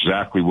do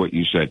exactly what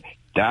you said.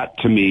 That,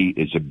 to me,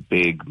 is a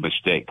big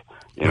mistake.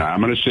 And I'm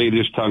going to say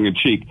this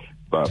tongue-in-cheek,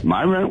 but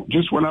my rent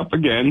just went up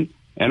again,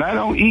 and I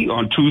don't eat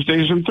on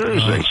Tuesdays and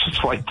Thursdays.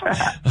 It's like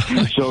that.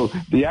 So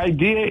the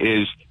idea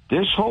is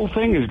this whole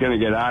thing is going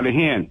to get out of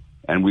hand.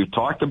 And we've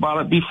talked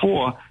about it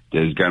before.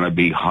 There's going to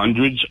be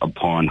hundreds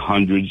upon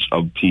hundreds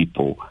of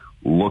people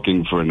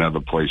looking for another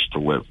place to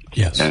live.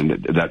 Yes. And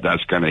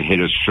that's going to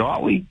hit us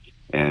shortly.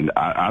 And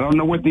I don't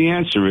know what the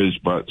answer is,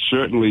 but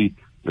certainly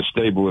the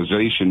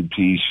stabilization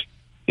piece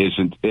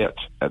isn't it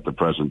at the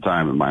present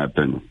time, in my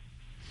opinion.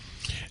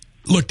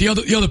 Look, the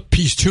other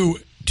piece too,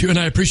 and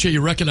I appreciate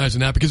you recognizing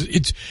that, because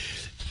it's,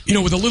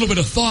 with a little bit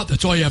of thought,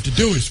 that's all you have to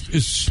do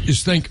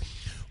is think,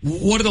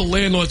 what are the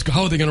landlords,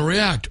 how are they going to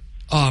react?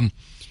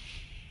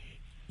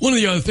 One of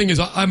the other things is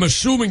I'm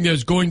assuming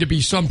there's going to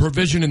be some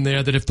provision in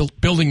there that if the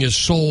building is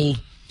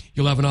sold,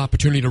 you'll have an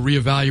opportunity to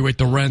reevaluate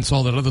the rents,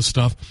 all that other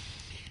stuff.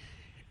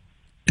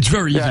 It's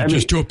very easy to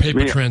just do a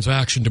paper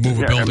transaction to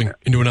move a building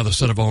into another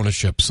set of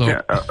ownership.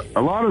 So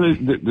a lot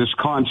of this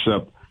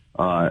concept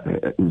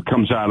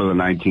comes out of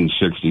the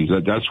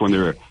 1960s. That's when they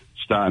were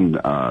starting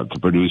to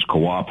produce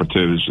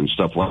cooperatives and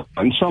stuff like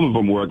that. And some of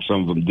them worked,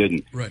 some of them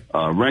didn't. Right.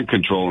 Rent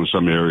control in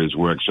some areas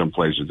worked, some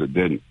places it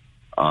didn't.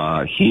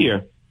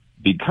 Here,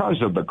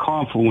 because of the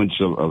confluence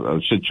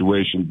of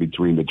situation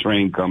between the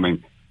train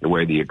coming, the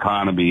way the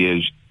economy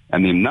is,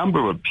 and the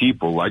number of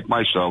people like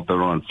myself that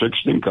are on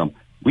fixed income,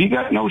 we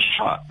got no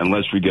shot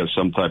unless we get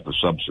some type of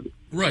subsidy.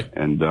 Right.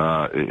 And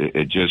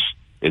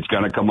it's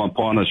going to come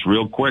upon us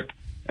real quick,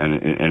 and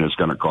it's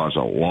going to cause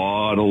a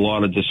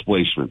lot of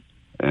displacement.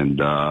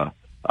 And I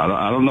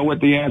don't know what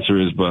the answer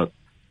is, but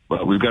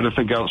we've got to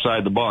think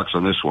outside the box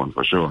on this one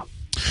for sure.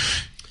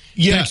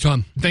 Yeah. Thanks,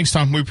 Tom. Thanks,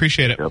 Tom. We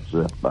appreciate it. Yep,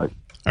 yeah, bye. All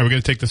right, we're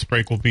going to take this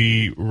break. We'll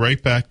be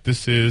right back.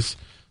 This is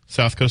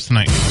South Coast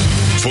Tonight.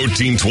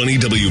 1420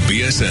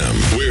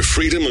 WBSM, where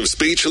freedom of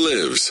speech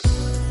lives.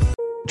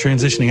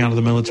 Transitioning out of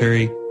the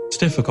military, it's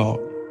difficult.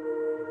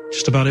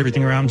 Just about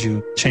everything around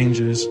you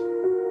changes.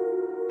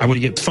 I would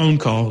get phone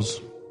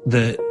calls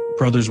that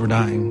brothers were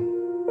dying,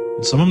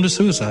 and some of them to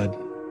suicide.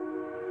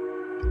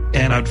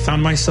 And I'd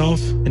found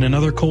myself in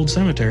another cold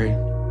cemetery.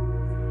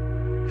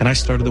 And I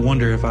started to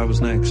wonder if I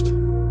was next.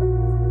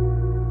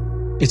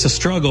 It's a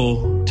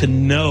struggle to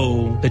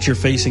know that you're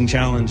facing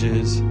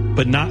challenges,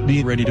 but not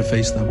be ready to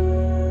face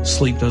them.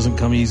 Sleep doesn't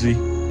come easy.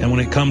 And when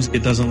it comes,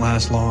 it doesn't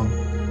last long.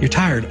 You're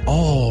tired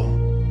all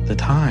the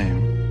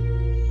time.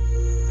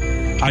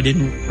 I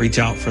didn't reach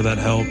out for that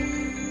help,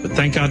 but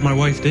thank God my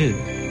wife did.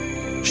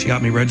 She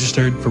got me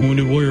registered for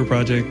Wounded Warrior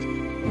Project.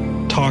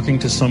 Talking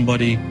to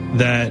somebody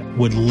that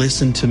would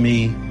listen to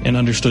me and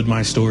understood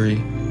my story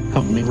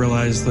helped me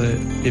realize that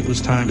it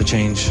was time to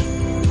change.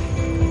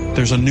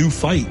 There's a new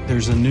fight.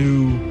 There's a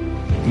new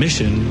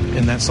mission,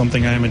 and that's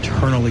something I am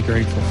eternally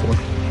grateful for.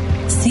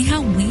 See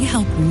how we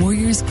help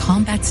warriors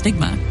combat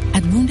stigma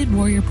at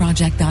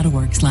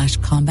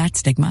woundedwarriorproject.org/combat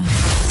stigma.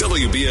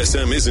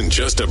 WBSM isn't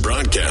just a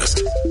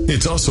broadcast.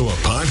 It's also a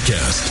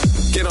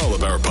podcast. Get all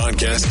of our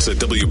podcasts at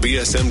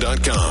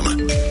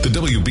WBSM.com, the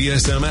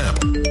WBSM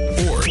app,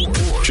 or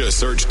just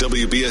search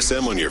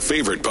WBSM on your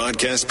favorite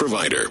podcast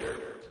provider.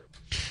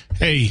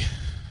 Hey.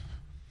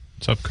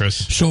 What's up,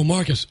 Chris? So,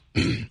 Marcus,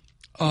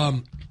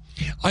 I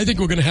think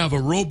we're going to have a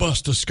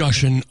robust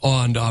discussion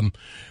on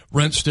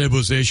rent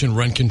stabilization,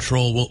 rent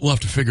control. We'll have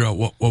to figure out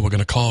what we're going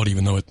to call it,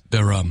 even though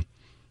they're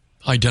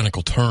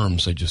identical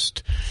terms. They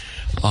just...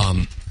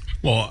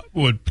 well,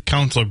 what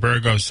Councilor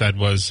Burgo said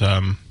was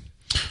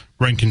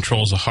rent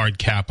control is a hard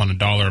cap on a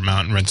dollar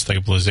amount, and rent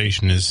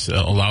stabilization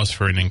allows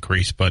for an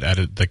increase, but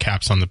the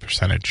cap's on the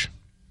percentage.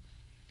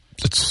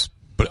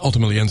 But it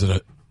ultimately ends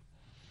at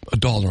a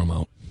dollar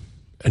amount.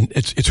 And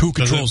it's who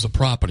controls the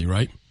property,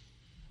 right?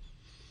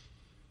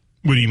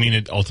 What do you mean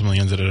it ultimately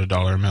ends at a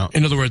dollar amount?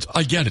 In other words,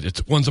 I get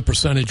it. One's a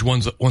percentage,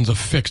 one's a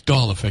fixed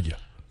dollar figure.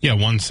 Yeah,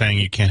 one's saying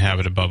you can't have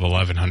it above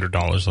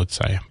 $1,100, let's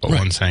say. But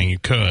one's saying you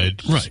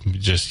could. Right.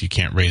 Just you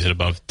can't raise it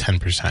above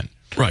 10%.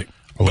 Right.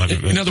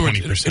 11, in other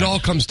 20%. words, it all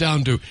comes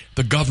down to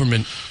the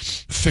government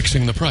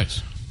fixing the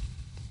price.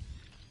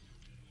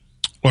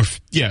 Or,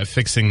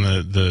 fixing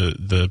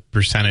the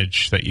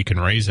percentage that you can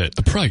raise it.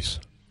 The price.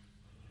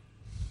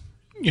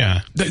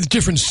 Yeah. The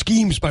different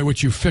schemes by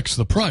which you fix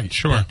the price.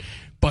 Sure.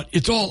 But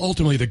it's all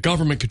ultimately the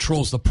government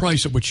controls the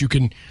price at which you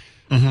can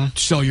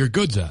sell your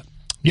goods at.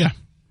 Yeah.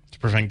 To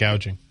prevent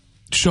gouging.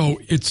 So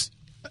it's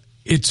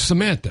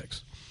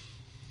semantics.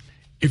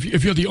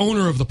 If you're the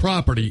owner of the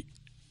property,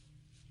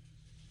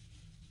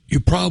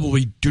 you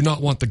probably do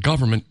not want the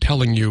government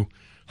telling you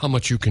how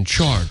much you can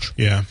charge.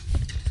 Yeah.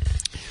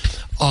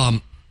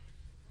 And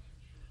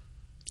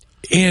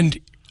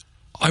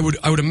I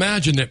would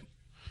imagine that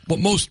what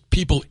most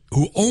people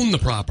who own the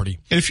property...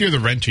 And if you're the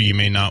renter, you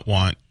may not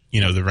want,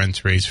 the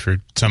rents raised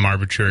for some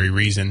arbitrary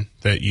reason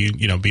that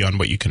beyond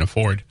what you can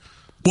afford.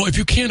 Well, if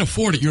you can't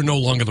afford it, you're no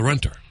longer the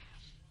renter.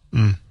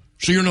 Mm.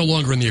 So you're no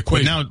longer in the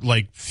equation. But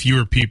now,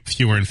 fewer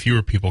and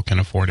fewer people can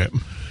afford it.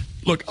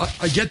 Look,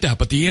 I get that,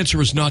 but the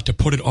answer is not to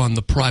put it on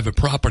the private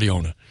property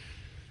owner.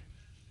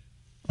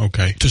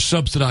 Okay. To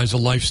subsidize the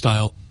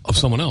lifestyle of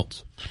someone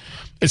else.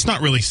 It's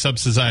not really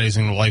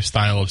subsidizing the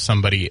lifestyle of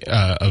somebody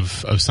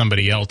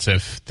somebody else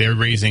if they're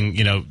raising,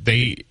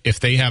 if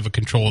they have a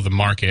control of the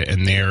market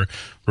and they're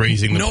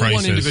raising the prices. No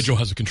one individual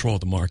has a control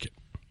of the market.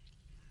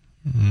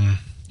 Mm.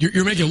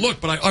 You're making it look,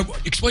 but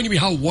explain to me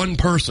how one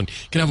person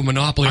can have a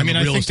monopoly on the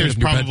real estate of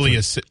New Bedford. I think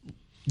there's probably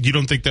you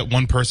don't think that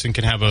one person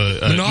can have a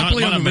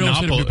monopoly not on the real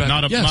estate of New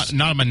Bedford? Yes.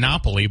 Not a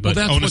monopoly, but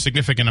own a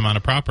significant amount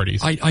of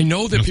properties. I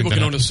know that people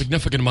can own a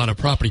significant amount of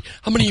property.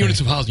 How many units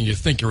of housing do you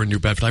think are in New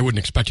Bedford? I wouldn't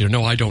expect you to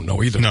know. I don't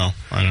know either. No,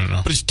 I don't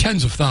know. But it's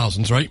tens of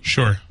thousands, right?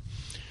 Sure.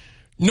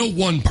 No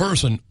one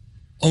person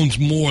owns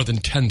more than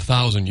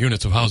 10,000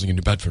 units of housing in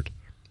New Bedford.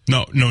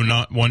 No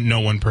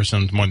one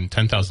person owns more than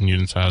 10,000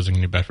 units of housing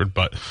in New Bedford,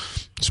 but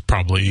it's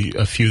probably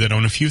a few that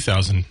own a few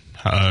thousand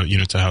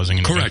units of housing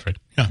in New Bedford.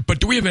 Yeah. But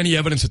do we have any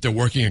evidence that they're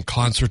working in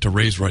concert to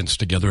raise rents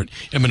together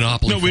in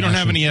monopoly? No, we don't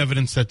have any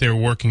evidence that they're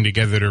working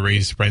together to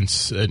raise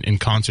rents in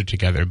concert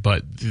together.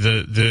 But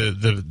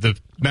the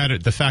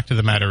fact of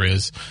the matter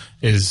is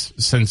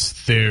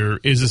since there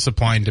is a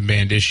supply and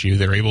demand issue,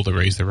 they're able to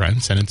raise the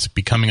rents, and it's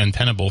becoming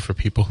untenable for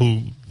people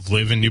who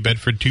live in New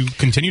Bedford to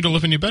continue to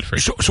live in New Bedford.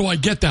 So I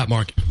get that,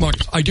 Marcus.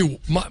 I do.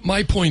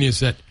 My point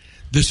is that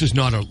this is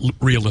not a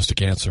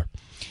realistic answer.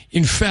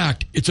 In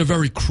fact, it's a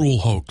very cruel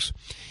hoax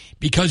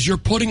because you're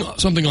putting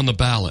something on the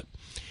ballot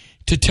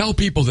to tell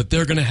people that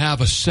they're going to have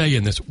a say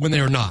in this when they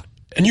are not.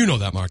 And you know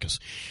that,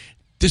 Marcus.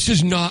 This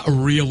is not a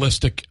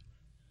realistic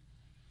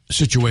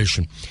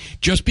situation.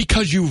 Just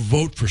because you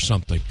vote for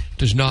something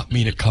does not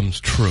mean it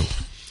comes true.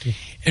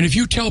 And if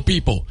you tell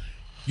people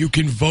you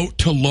can vote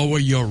to lower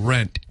your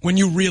rent when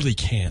you really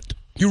can't,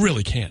 you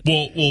really can't.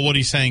 Well, what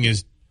he's saying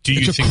is,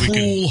 it's a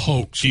cruel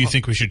hoax. Do you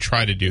think we should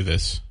try to do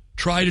this?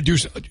 Try to do,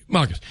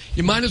 Marcus.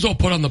 You might as well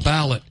put on the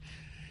ballot.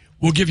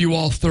 We'll give you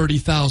all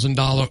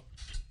 $30,000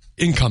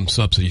 income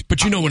subsidies,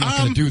 but we're not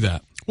going to do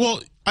that. Well,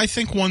 I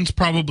think one's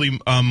probably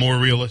more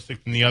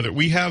realistic than the other.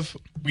 We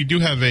do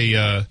have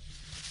a.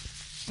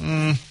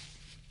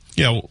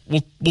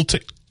 We'll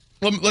take.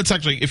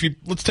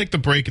 Let's take the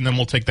break and then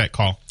we'll take that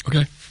call.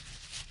 Okay.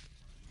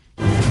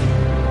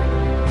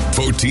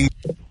 14.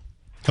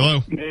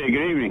 Hello. Hey,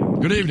 good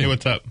evening. Good evening. Hey,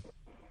 what's up?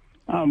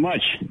 Not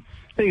much.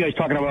 Are you guys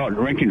talking about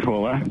rent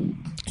control, huh?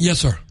 Yes,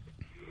 sir.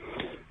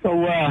 So,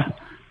 I'm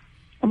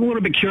a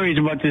little bit curious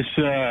about this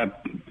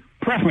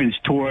preference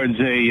towards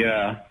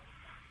a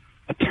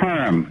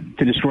term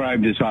to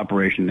describe this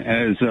operation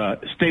as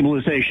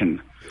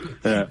stabilization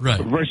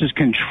versus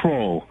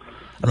control.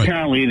 Right.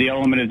 Apparently, the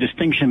element of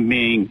distinction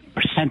being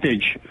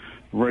percentage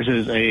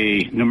versus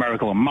a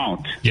numerical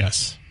amount.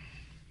 Yes.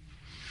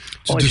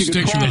 It's a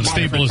distinction. And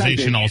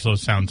stabilization also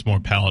sounds more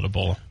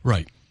palatable.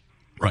 Right.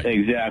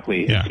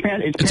 Exactly. Yeah.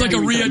 It's like a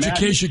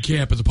re-education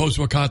camp as opposed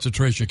to a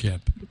concentration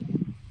camp.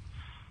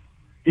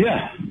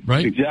 Yeah.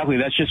 Right? Exactly.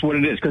 That's just what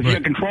it is. Because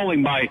you're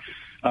controlling by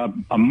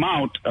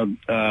amount,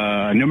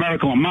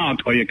 numerical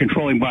amount, or you're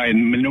controlling by a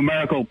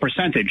numerical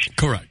percentage.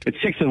 Correct.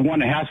 It's 6 of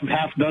one, half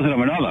dozen of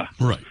another.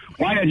 Right.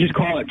 Why not just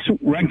call it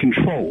rent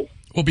control?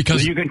 Well,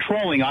 because you're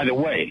controlling either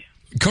way.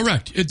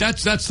 Correct.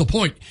 That's the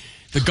point.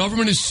 The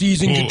government is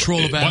seizing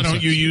control of assets. Why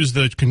don't you use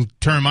the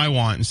term I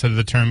want instead of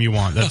the term you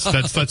want?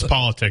 That's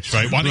politics,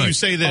 right? Why don't you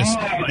say this?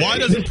 Why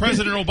doesn't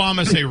President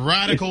Obama say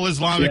radical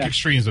Islamic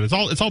extremism?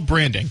 It's all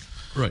branding.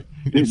 Right.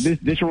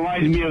 This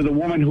reminds me of the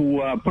woman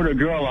who put her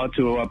girl out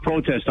to a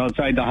protest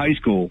outside the high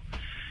school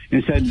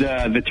and said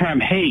the term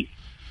hate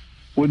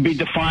would be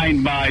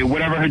defined by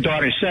whatever her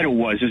daughter said it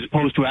was, as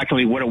opposed to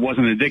actually what it was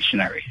in the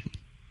dictionary.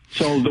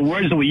 So the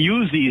words that we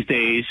use these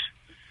days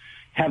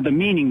have the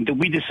meaning that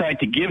we decide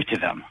to give to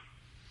them.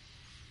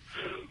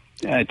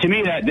 To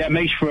me, that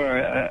makes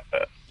for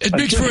it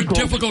makes for a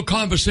difficult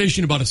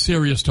conversation about a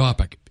serious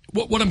topic.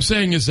 What I'm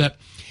saying is that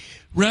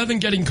rather than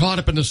getting caught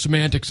up in the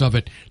semantics of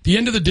it, at the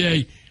end of the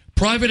day,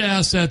 private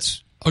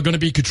assets are going to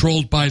be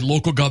controlled by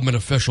local government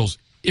officials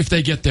if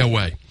they get their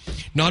way.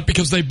 Not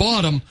because they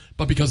bought them,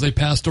 but because they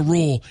passed a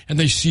rule and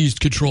they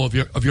seized control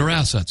of your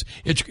assets.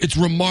 It's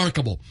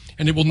remarkable,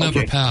 and it will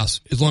never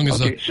pass as long as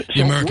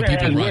the American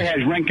people where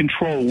has rent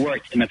control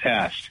worked in the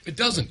past? It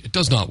doesn't. It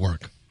does not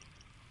work.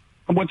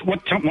 What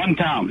one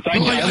town?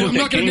 I'm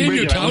not going to name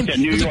your town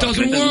because it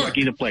doesn't work.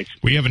 Either place.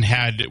 We haven't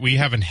had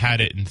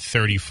it in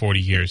 30, 40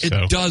 years.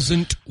 It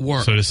doesn't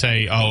work. So to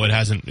say, it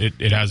hasn't. We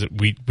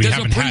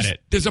haven't had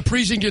it. There's a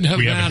precinct in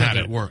Havana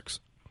that works.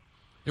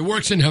 It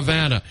works in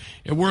Havana.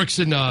 It works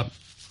in. I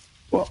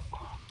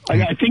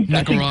think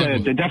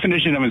the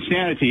definition of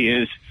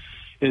insanity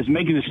is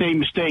making the same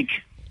mistake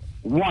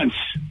once,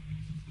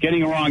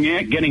 getting a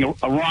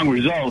wrong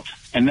result,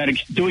 and then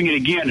doing it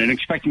again and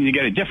expecting to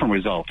get a different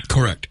result.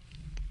 Correct.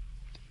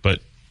 But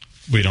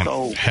we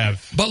don't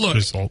have. But look,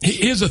 results.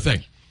 Here's the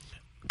thing,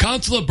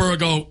 Councilor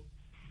Burgo.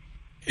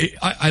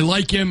 I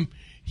like him.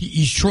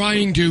 He's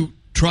trying to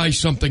try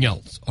something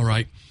else. All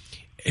right,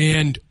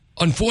 and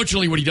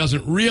unfortunately, what he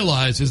doesn't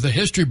realize is the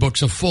history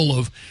books are full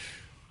of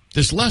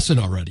this lesson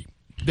already.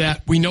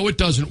 That we know it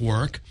doesn't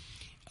work.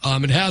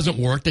 It hasn't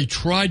worked. They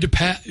tried to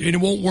pass, and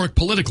it won't work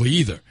politically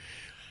either.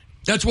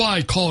 That's why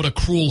I call it a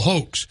cruel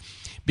hoax,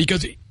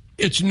 because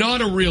it's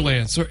not a real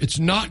answer. It's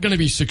not going to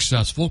be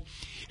successful,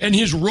 and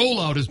his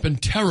rollout has been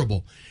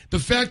terrible. The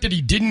fact that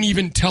he didn't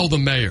even tell the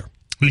mayor.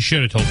 He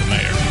should have told the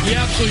mayor. He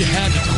absolutely had to tell